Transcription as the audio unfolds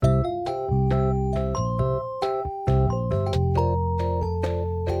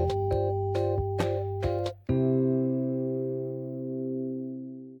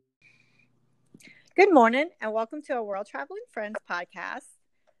Good morning and welcome to a World Traveling Friends podcast.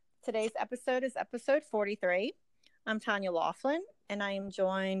 Today's episode is episode 43. I'm Tanya Laughlin and I am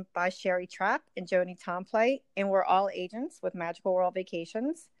joined by Sherry Trapp and Joni Tomplay, and we're all agents with Magical World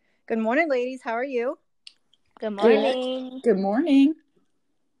Vacations. Good morning, ladies. How are you? Good morning. Good morning.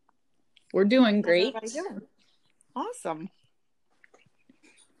 We're doing How's great. everybody doing? Awesome.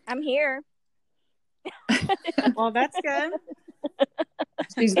 I'm here. Well, that's good.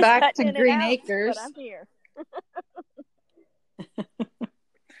 She's back to In and Green out, Acres. But I'm here.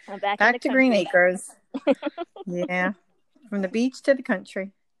 I'm back Back in to the Green country. Acres. Yeah. From the beach to the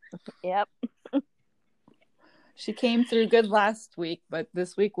country. Yep. She came through good last week, but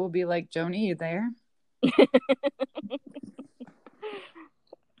this week we'll be like, Joni, you there?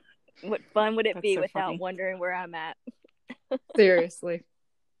 What fun would it That's be so without funny. wondering where I'm at? Seriously.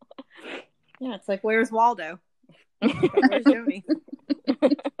 Yeah, it's like, where's Waldo? Where's Joni?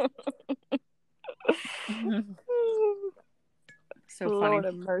 So Lord funny.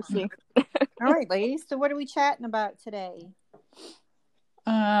 of mercy. All right, ladies. So what are we chatting about today?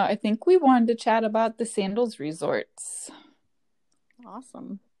 I think we wanted to chat about the Sandals resorts.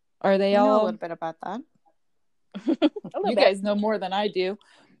 Awesome. Are they I know a all? little bit about that. You guys know more than I do,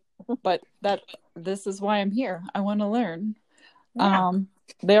 but this is why I'm here. I want to learn. Yeah.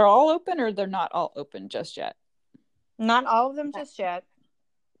 They're all open, or they're not all open just yet? Not all of them just yet.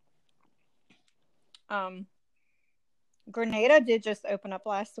 Grenada did just open up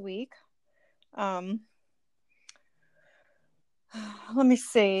last week. Let me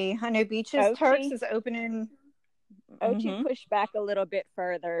see. I know Beaches Ochi. Turks is opening. Ochi pushed back a little bit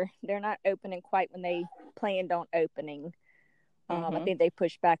further. They're not opening quite when they planned on opening. I think they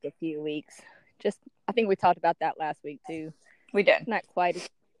pushed back a few weeks. I think we talked about that last week too. We did. Not quite as,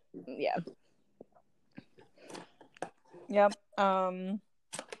 yeah. Yep.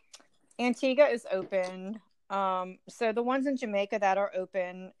 Antigua is open. So the ones in Jamaica that are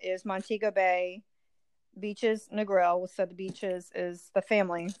open is Montego Bay, Beaches Negril. So the Beaches is the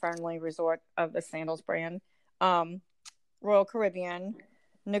family-friendly resort of the Sandals brand. Royal Caribbean,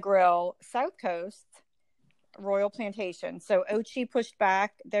 Negril, South Coast, Royal Plantation. So Ochi pushed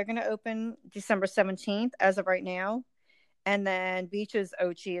back. They're going to open December 17th as of right now. And then Beaches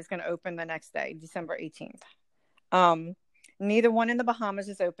Ochi is going to open the next day, December 18th. Neither one in the Bahamas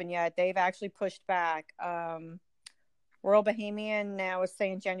is open yet. They've actually pushed back. Royal Bahamian now is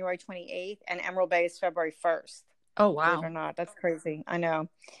saying January 28th, and Emerald Bay is February 1st. Oh, wow. Believe it or not. That's crazy. I know.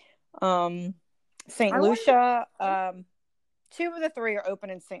 St. Lucia, two of the three are open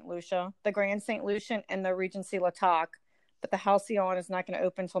in St. Lucia, the Grand St. Lucian and the Regency La Toc, but the Halcyon is not going to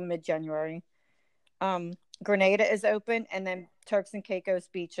open until mid-January. Grenada is open, and then Turks and Caicos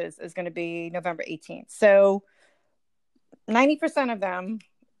Beaches is going to be November 18th. So 90% of them,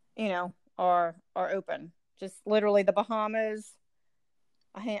 are open. Just literally the Bahamas,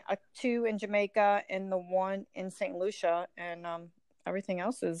 two in Jamaica, and the one in St. Lucia, and everything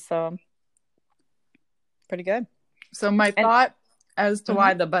else is pretty good. So my thought as to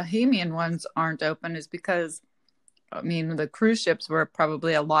why the Bahamian ones aren't open is because, the cruise ships were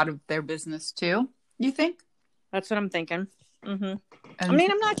probably a lot of their business too. You think? That's what I'm thinking. Mm-hmm. And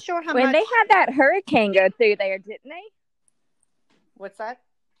I'm not sure how When much. they had that hurricane go through there, didn't they? What's that?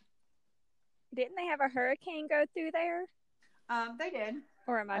 Didn't they have a hurricane go through there? They did.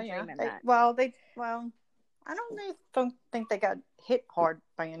 Or am I dreaming that? I don't think they got hit hard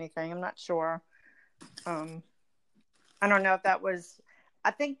by anything. I'm not sure. I don't know if that was.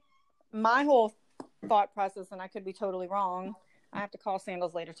 I think my whole thought process, and I could be totally wrong. I have to call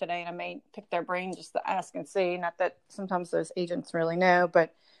Sandals later today, and I may pick their brain just to ask and see. Not that sometimes those agents really know,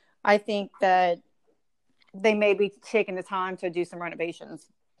 but I think that they may be taking the time to do some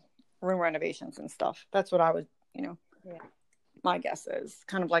room renovations and stuff. That's what I would, my guess is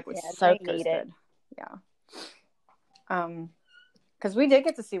kind of like what South Coast did. Yeah. Because we did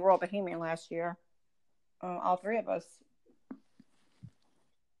get to see Royal Bahamian last year. All three of us.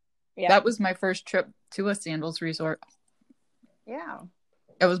 Yeah. That was my first trip to a Sandals resort. Yeah.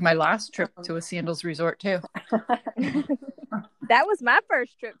 It was my last trip to a Sandals resort too. That was my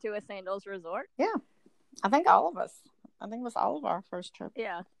first trip to a Sandals resort. Yeah. I think all of us. I think it was all of our first trip.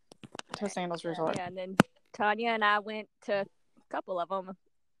 Yeah. To a Sandals resort. Yeah, and then Tanya and I went to a couple of them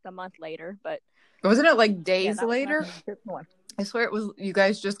a month later, but wasn't it like days later? One. I swear it was. You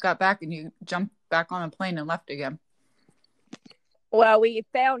guys just got back and you jumped back on a plane and left again. Well, we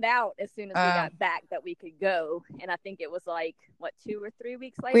found out as soon as we got back that we could go, and I think it was like 2 or 3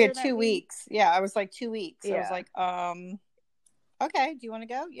 weeks later. We had 2 weeks. Yeah, I was like 2 weeks. Yeah. I was like, Okay, do you want to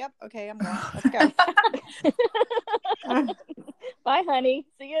go? Yep. Okay, I'm going. Let's go. Bye, honey.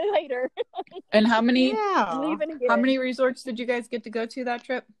 See you later. And how many Leaving again. how many resorts did you guys get to go to that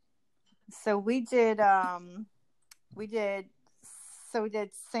trip? So we did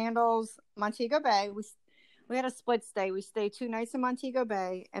Sandals, Montego Bay. We had a split stay. We stayed 2 nights in Montego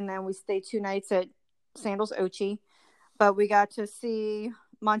Bay, and then we stayed 2 nights at Sandals Ochi. But we got to see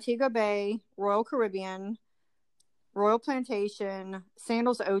Montego Bay, Royal Caribbean, Royal Plantation,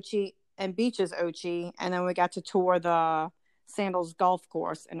 Sandals Ochi, and Beaches Ochi. And then we got to tour the Sandals Golf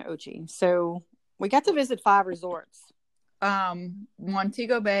Course in Ochi. So we got to visit 5 resorts.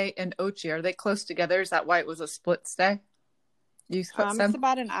 Montego Bay and Ochi, are they close together? Is that why it was a split stay? It's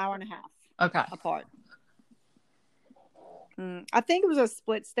about an hour and a half apart. I think it was a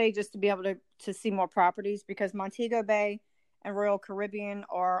split stay just to be able to see more properties, because Montego Bay and Royal Caribbean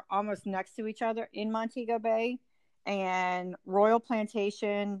are almost next to each other in Montego Bay, and Royal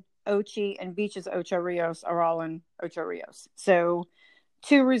Plantation, Ochi, and Beaches Ocho Rios are all in Ocho Rios. So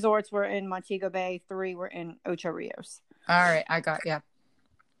 2 resorts were in Montego Bay, 3 were in Ocho Rios. All right, I got you.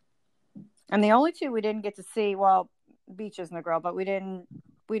 And the only 2 we didn't get to see, well, Beaches Negril, but we didn't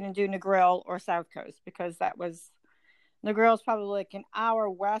do Negril or South Coast, because Negril is probably like an hour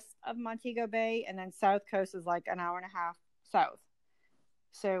west of Montego Bay, and then South Coast is like an hour and a half south.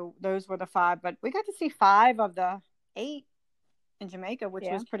 So those were the 5, but we got to see 5 of the 8 in Jamaica, which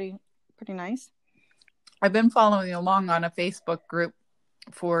was pretty nice. I've been following along on a Facebook group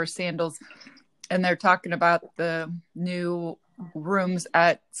for Sandals, and they're talking about the new rooms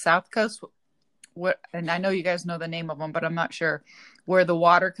at South Coast. And I know you guys know the name of them, but I'm not sure, where the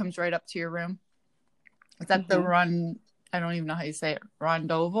water comes right up to your room. Is that the I don't even know how you say it.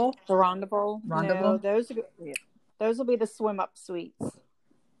 Rondoval? The Rondoval. No, those will be the swim up suites.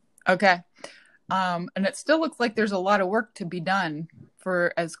 Okay. And it still looks like there's a lot of work to be done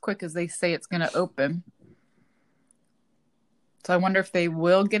for as quick as they say it's going to open. So I wonder if they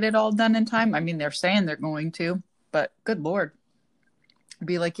will get it all done in time. I mean, they're saying they're going to, but good Lord. It'd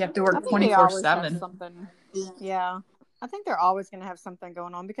be like you have to work 24/7. Yeah. I think they're always going to have something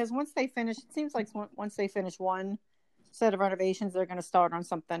going on, because once they finish, it seems like once they finish one set of renovations, they're going to start on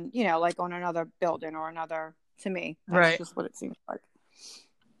something, like on another building or another, to me. That's just what it seems like.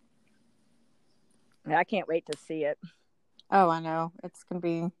 Yeah, I can't wait to see it. Oh, I know. It's going to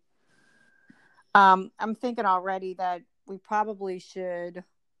be... I'm thinking already that we probably should,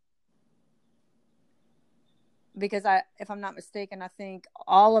 because if I'm not mistaken, I think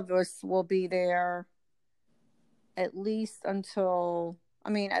all of us will be there at least the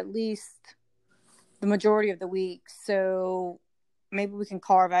majority of the week. So maybe we can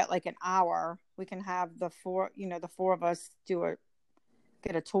carve out like an hour. We can have the 4 of us get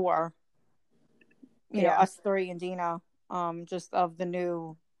a tour. Us 3 and Dina, just of the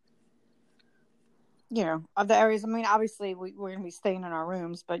new, of the areas. I mean, obviously we're going to be staying in our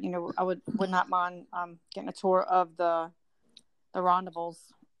rooms, but I would not mind getting a tour of the Rondavels.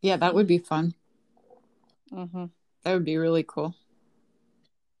 Yeah, that would be fun. Mm-hmm. That would be really cool.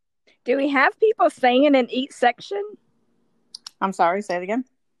 Do we have people staying in each section? I'm sorry, say it again.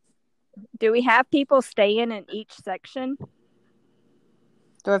 Do we have people staying in each section? Do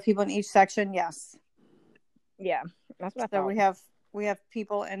we have people in each section? Yes. Yeah, that's what I thought. So we have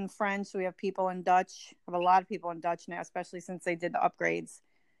people in French. We have people in Dutch. We have a lot of people in Dutch now, especially since they did the upgrades.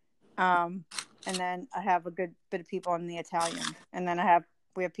 And then I have a good bit of people in the Italian. And then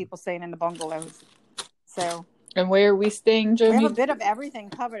we have people staying in the bungalows. So. And where are we staying, Jody? We have a bit of everything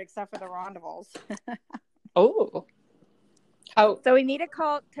covered except for the Rondavels. Oh. So we need to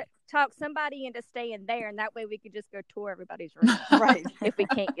talk somebody into staying there, and that way we could just go tour everybody's room. Right. If we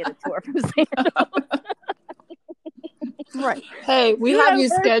can't get a tour from Sandals. Right. Hey, we have you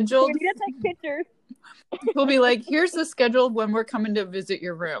scheduled. We need to take pictures. We'll be like, here's the schedule when we're coming to visit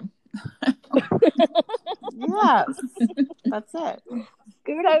your room. Yes. That's it.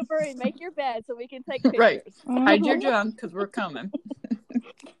 Scoot over and make your bed so we can take pictures. Right. Hide your junk because we're coming.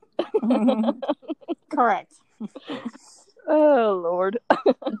 Correct. Oh, Lord.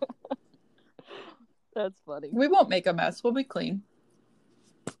 That's funny. We won't make a mess. We'll be clean.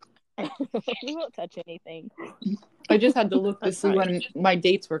 We won't touch anything. I just had to look to see when my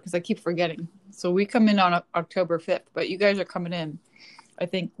dates were because I keep forgetting. So we come in on October 5th, but you guys are coming in, I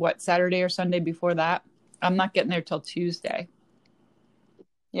think, Saturday or Sunday before that? I'm not getting there till Tuesday.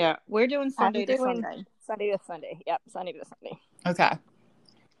 Yeah, we're doing Sunday to Sunday. Sunday to Sunday. Yep, Sunday to Sunday. Okay.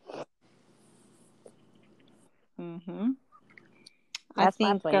 Mm-hmm. That's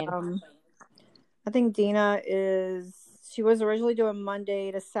my plan. I think Dina she was originally doing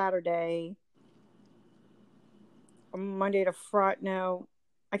Monday to Saturday. Monday to Friday. No,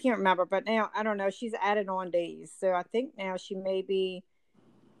 I can't remember, but now I don't know. She's added on days, so I think now she may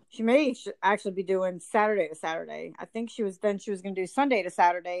actually be doing Saturday to Saturday. I think she was going to do Sunday to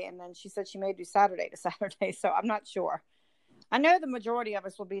Saturday, and then she said she may do Saturday to Saturday. So I'm not sure. I know the majority of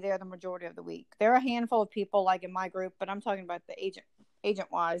us will be there the majority of the week. There are a handful of people like in my group, but I'm talking about the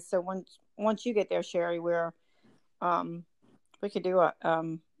agent wise. So once you get there, Sherry, we could do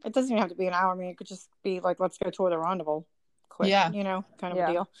it doesn't even have to be an hour. I mean, it could just be like, let's go tour the rendezvous quick, yeah, kind of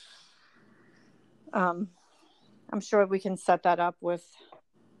a deal. I'm sure we can set that up with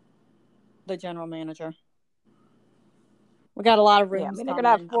the general manager. We got a lot of rooms. Yeah, I mean, they're gonna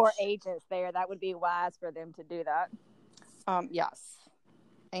have 4 agents there. That would be wise for them to do that. Yes,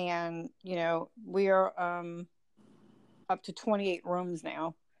 and we are up to 28 rooms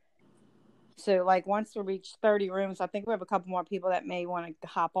now. So like once we reach 30 rooms, I think we have a couple more people that may want to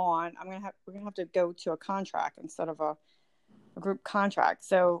hop on. We're gonna have to go to a contract instead of a group contract.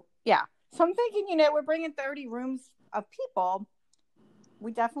 So yeah, so I'm thinking, we're bringing 30 rooms of people.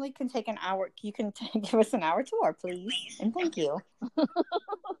 We definitely can take an hour. You can give us an hour tour, please, and thank you.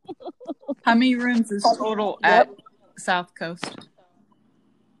 How many rooms is total at South Coast?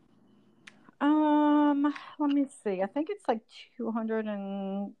 Let me see. I think it's like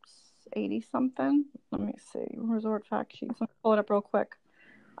 280 something. Let me see. Resort fact sheets. Let me pull it up real quick.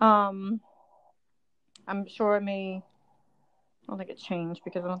 I'm sure I don't think it changed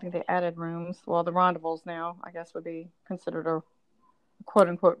because I don't think they added rooms. Well, the rendezvous now, I guess, would be considered a quote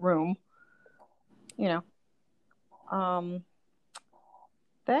unquote room. They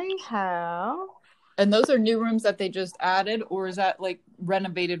have. And those are new rooms that they just added, or is that like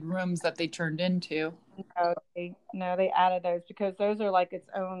renovated rooms that they turned into? No, they added those because those are like its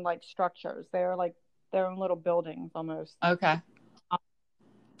own like structures. They're like their own little buildings almost. Okay.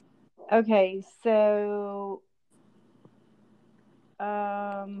 Okay, so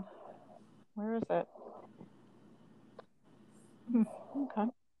where is it? Okay.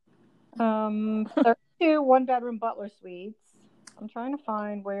 32 one-bedroom butler suites. I'm trying to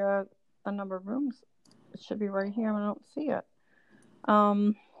find where the number of rooms. It should be right here. I don't see it.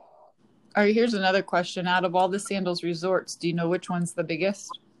 All right, here's another question. Out of all the Sandals resorts, do you know which one's the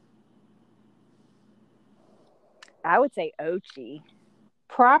biggest? I would say Ochi.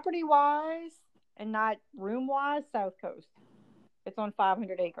 Property-wise and not room-wise, South Coast. It's on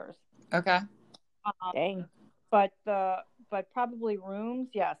 500 acres. Okay. Dang. But probably rooms,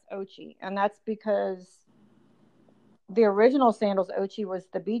 yes, Ochi. And that's because the original Sandals Ochi was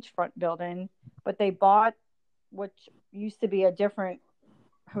the beachfront building, but they bought which used to be a different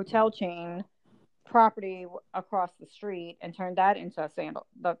hotel chain property across the street and turned that into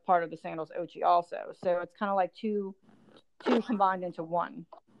the part of the Sandals Ochi also. So it's kind of like two combined into one.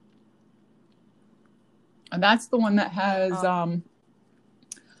 And that's the one that has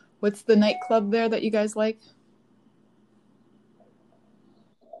what's the nightclub there that you guys like?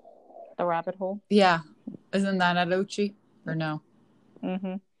 The Rabbit Hole. Yeah. Isn't that at Ochi or no?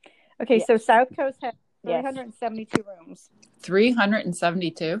 Mm-hmm. Okay, yes. So South Coast has 372 rooms.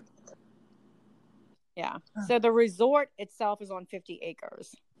 372? Yeah. So the resort itself is on 50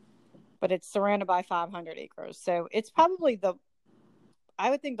 acres, but it's surrounded by 500 acres. So it's probably I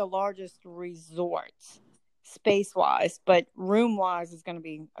would think the largest resort space-wise, but room-wise is going to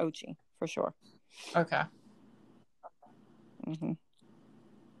be Ochi for sure. Okay. Mm-hmm.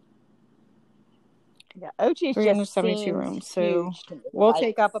 Yeah, Ochi's 372 rooms. So we'll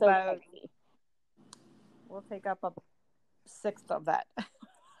take up a sixth of that.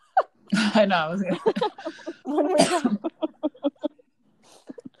 I know.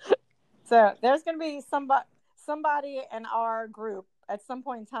 So there's going to be somebody in our group at some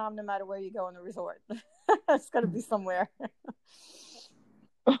point in time, no matter where you go in the resort. It's going to be somewhere.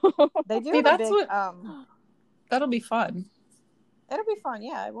 They do. See, that'll be fun. It'll be fun.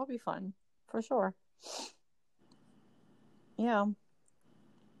 Yeah, it will be fun for sure. Yeah.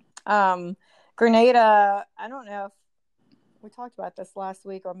 Grenada, I don't know if we talked about this last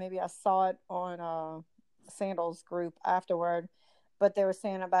week or maybe I saw it on Sandals group afterward, but they were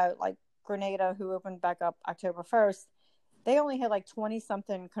saying about like Grenada, who opened back up October 1st, they only had like 20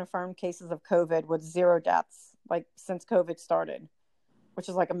 something confirmed cases of COVID with 0 deaths like since COVID started, which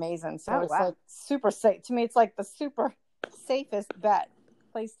is like amazing. So it's like super safe. To me, it's like the super safest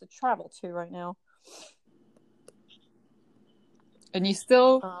place to travel to right now. And you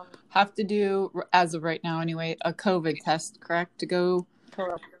still have to do, as of right now anyway, a COVID test, correct? To go?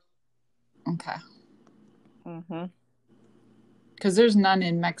 Correct. Okay. Mm-hmm. Because there's none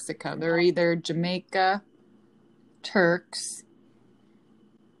in Mexico. They're either Jamaica, Turks.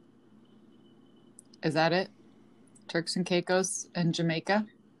 Is that it? Turks and Caicos and Jamaica.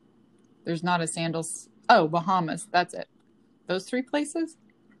 There's not a Sandals. Oh, Bahamas. That's it. Those 3 places?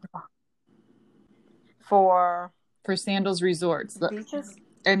 For Sandals Resorts. Beaches?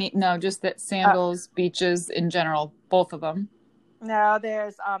 No, just that Sandals beaches in general, both of them. No,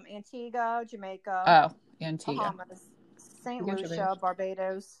 there's Antigua, Jamaica. Oh, Antigua. Bahamas, St. Lucia,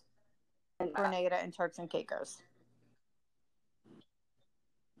 Barbados, Grenada, and Turks and Caicos.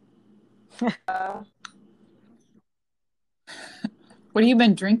 What have you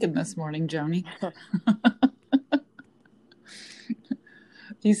been drinking this morning, Joni?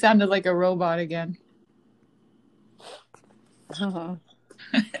 You sounded like a robot again. And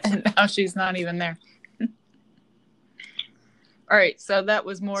now she's not even there. All right, so that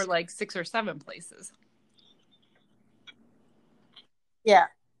was more like 6 or 7 places. Yeah,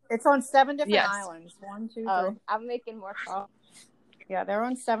 it's on 7 different islands. 1, 2, 3. Oh, I'm making more calls. Yeah, they're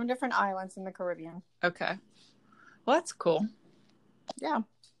on 7 different islands in the Caribbean. Okay, well, that's cool. Yeah.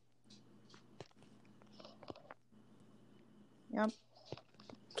 Yep.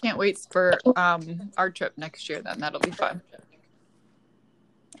 Can't wait for our trip next year. Then that'll be fun.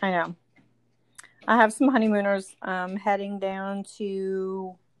 I know. I have some honeymooners heading down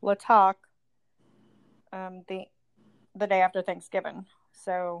to La Toc the day after Thanksgiving.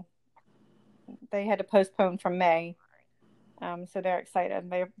 So they had to postpone from May. So they're excited.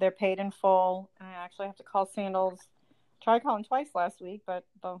 They're paid in full. And I actually have to call Sandals. Tried calling twice last week, but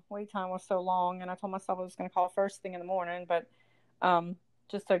the wait time was so long. And I told myself I was going to call first thing in the morning, but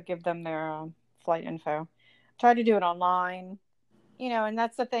just to give them their flight info. Tried to do it online. And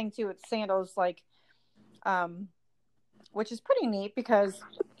that's the thing too with Sandals, like, which is pretty neat because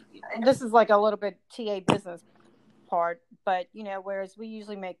this is like a little bit TA business part, but whereas we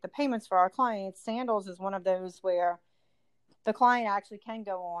usually make the payments for our clients, Sandals is one of those where the client actually can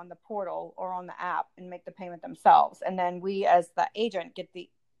go on the portal or on the app and make the payment themselves. And then we, as the agent, get the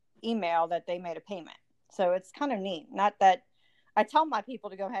email that they made a payment. So it's kind of neat. Not that I tell my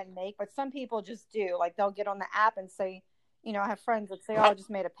people to go ahead and make, but some people just do. Like they'll get on the app and say, I have friends that say, I just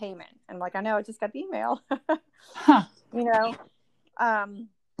made a payment. And like, I know I just got the email, Huh.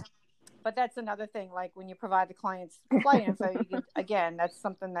 But that's another thing. Like when you provide the client's flight info, again, that's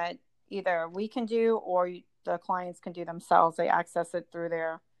something that either we can do or the clients can do themselves. They access it through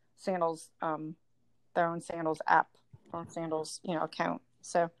their Sandals, their own Sandals app or Sandals, account.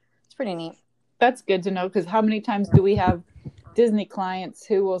 So it's pretty neat. That's good to know, because how many times do we have Disney clients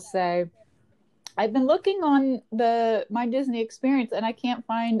who will say, I've been looking on my Disney experience and I can't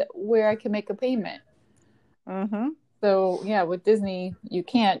find where I can make a payment. Mm-hmm. So yeah, with Disney, you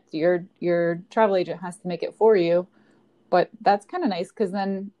can't. Your travel agent has to make it for you. But that's kind of nice because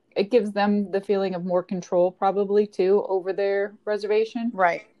then it gives them the feeling of more control, probably too, over their reservation.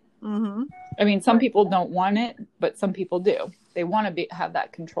 Right. Mm-hmm. I mean, some people don't want it, but some people do. They want to have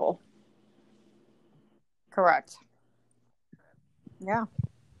that control. Correct. Yeah.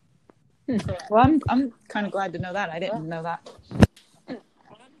 Well, I'm kind of glad to know that. I didn't know that.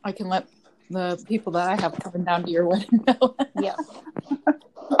 I can let the people that I have coming down to your wedding know. Yeah.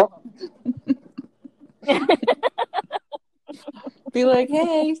 Be like,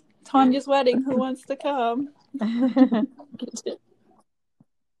 hey, Tanya's wedding. Who wants to come?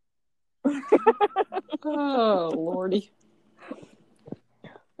 Oh, Lordy.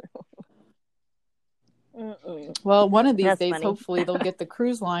 Well, one of these days, funny. Hopefully they'll get the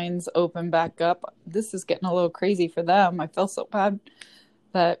cruise lines open back up. This is getting a little crazy for them. I feel so bad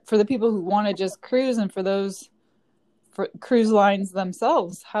that for the people who want to just cruise and for those for cruise lines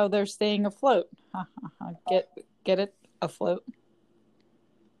themselves, how they're staying afloat. Get it afloat.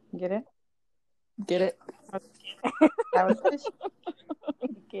 Get it? Get it? That was it.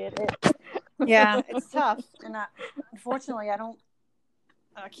 Get it? Yeah, it's tough, and unfortunately, I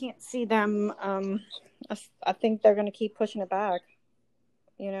can't see them. I think they're going to keep pushing it back.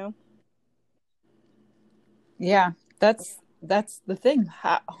 Yeah, that's the thing.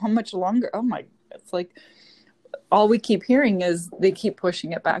 How much longer? Oh my! It's like all we keep hearing is they keep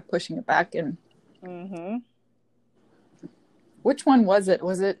pushing it back, and. Mm-hmm. Which one was it?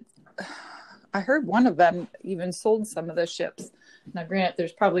 Was it? I heard one of them even sold some of the ships. Now, granted,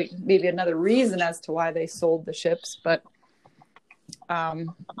 there's probably maybe another reason as to why they sold the ships, but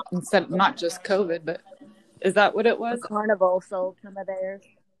instead not just COVID, but is that what it was? The Carnival sold some of theirs.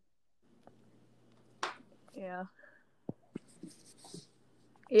 Yeah.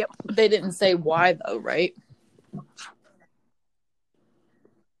 Yep. They didn't say why though, right?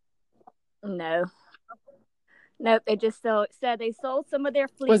 No. Nope, they just said they sold some of their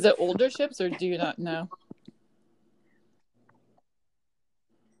fleet. Was it older ships or do you not know?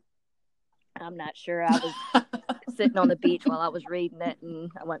 I'm not sure. I was sitting on the beach while I was reading it,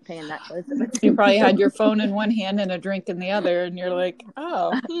 and I wasn't paying that close attention. You probably had your phone in one hand and a drink in the other, and you're like,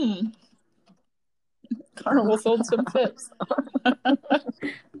 oh, Carnival sold some tips.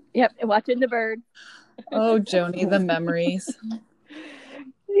 Yep, watching the birds. Oh, Joni, the memories.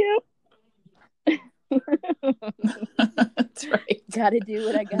 Yep. That's right. Gotta do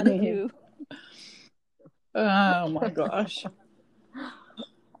what I gotta do. Oh my gosh.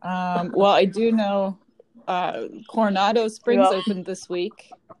 Well, I do know Coronado Springs opened this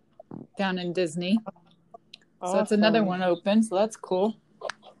week down in Disney. So it's another one open. So that's cool.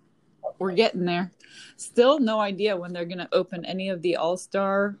 We're getting there. Still no idea when they're going to open any of the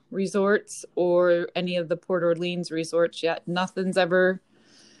All-Star resorts or any of the Port Orleans resorts yet. Nothing's ever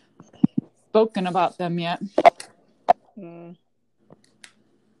spoken about them yet.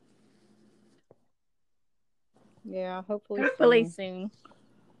 Yeah, hopefully soon.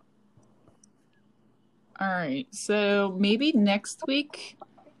 All right. So maybe next week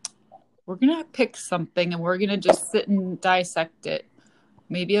we're going to pick something and we're going to just sit and dissect it.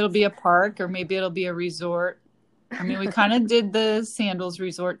 Maybe it'll be a park or maybe it'll be a resort. I mean, we kind of did the Sandals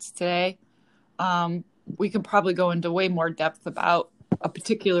resorts today. We could probably go into way more depth about a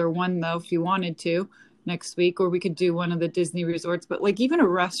particular one, though, if you wanted to next week, or we could do one of the Disney resorts. But like even a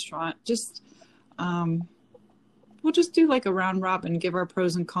restaurant, just we'll just do like a round robin, give our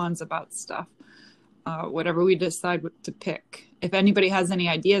pros and cons about stuff, whatever we decide what to pick. If anybody has any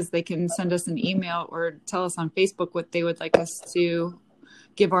ideas, they can send us an email or tell us on Facebook what they would like us to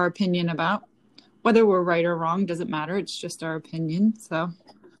give our opinion about. Whether we're right or wrong doesn't matter. It's just our opinion. So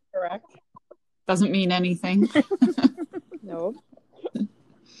correct. Doesn't mean anything. Nope.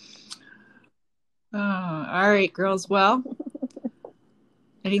 All right, girls. Well,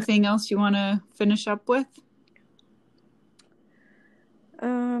 anything else you want to finish up with?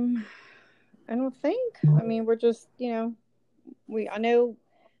 I don't think. I mean, we're just, I know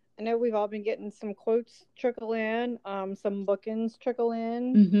we've all been getting some quotes trickle in, some bookings trickle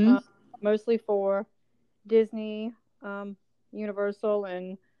in, mostly for Disney, Universal,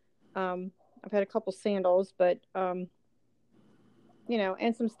 and I've had a couple Sandals, but and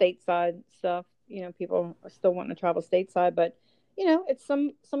some stateside stuff. People are still wanting to travel stateside, but it's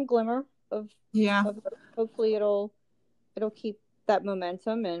some glimmer of hopefully it'll keep that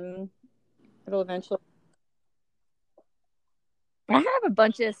momentum and it'll eventually. I have a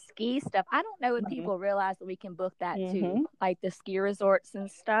bunch of ski stuff. I don't know if people realize that we can book that too, like the ski resorts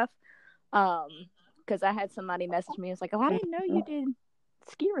and stuff. Because I had somebody message me. It's like, oh, I didn't know you did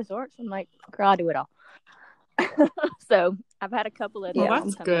ski resorts. I'm like, girl, I do it all. So I've had a couple of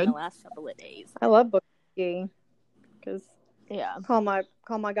those come in the last couple of days. I love booking ski because call my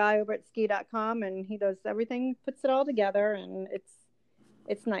guy over at ski.com and he does everything, puts it all together, and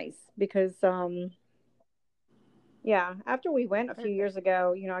it's nice because after we went a few years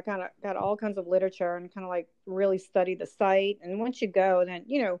ago, I kind of got all kinds of literature and kind of like really studied the site. And once you go, then,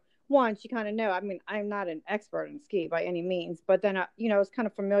 once you kind of know, I mean, I'm not an expert in ski by any means, but then, it's kind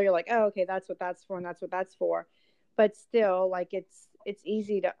of familiar, like, oh, okay, that's what that's for. And that's what that's for. But still, like, it's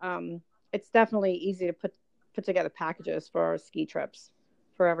easy to, it's definitely easy to put together packages for ski trips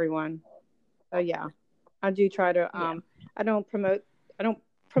for everyone. So I do try to, I don't promote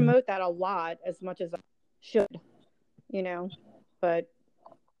that a lot as much as I should. But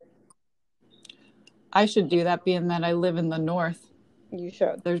I should do that, being that I live in the north. You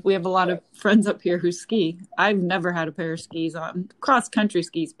should. We have a lot of friends up here who ski. I've never had a pair of skis on, cross country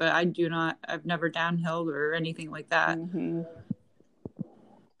skis, but I've never downhill or anything like that. And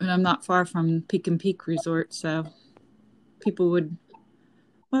I'm not far from Peak and Peak Resort, so people would,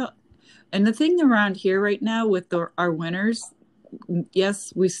 and the thing around here right now with our winters,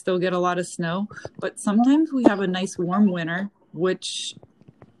 yes, we still get a lot of snow, but sometimes we have a nice warm winter, which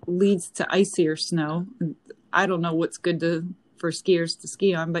leads to icier snow. I don't know what's good for skiers to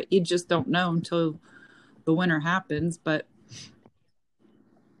ski on, but you just don't know until the winter happens. But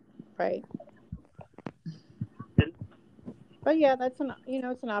right. But that's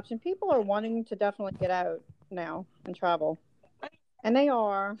it's an option. People are wanting to definitely get out now and travel, and they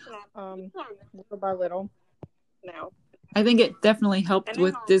are little by little now. I think it definitely helped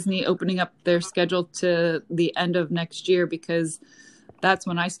with Disney opening up their schedule to the end of next year, because that's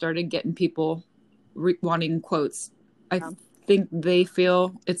when I started getting people wanting quotes. I think they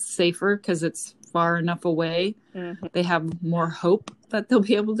feel it's safer because it's far enough away. They have more hope that they'll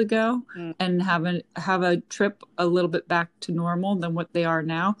be able to go and have a trip a little bit back to normal than what they are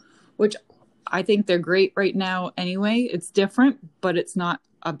now, which I think they're great right now anyway. It's different, but it's not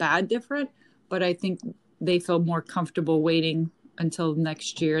a bad different. But I think they feel more comfortable waiting until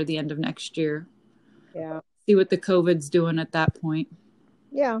next year, the end of next year. Yeah. see what the COVID's doing at that point.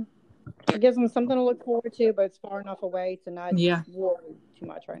 Yeah. It gives them something to look forward to, but it's far enough away to not worry too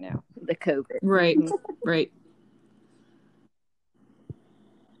much right now. The COVID. Right. Right.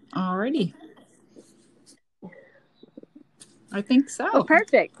 Alrighty. I think so. Well,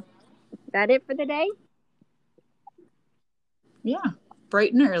 perfect. That it for the day? Yeah.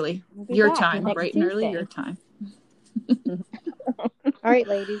 Bright and early. Your time. Bright and early, your time. All right,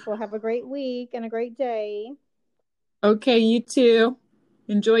 ladies. Well, have a great week and a great day. Okay, you too.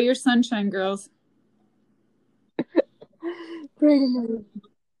 Enjoy your sunshine, girls.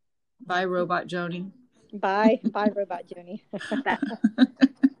 Bye, Robot Joni. Bye. Bye, Robot Joni.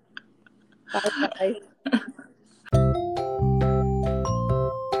 Bye, guys.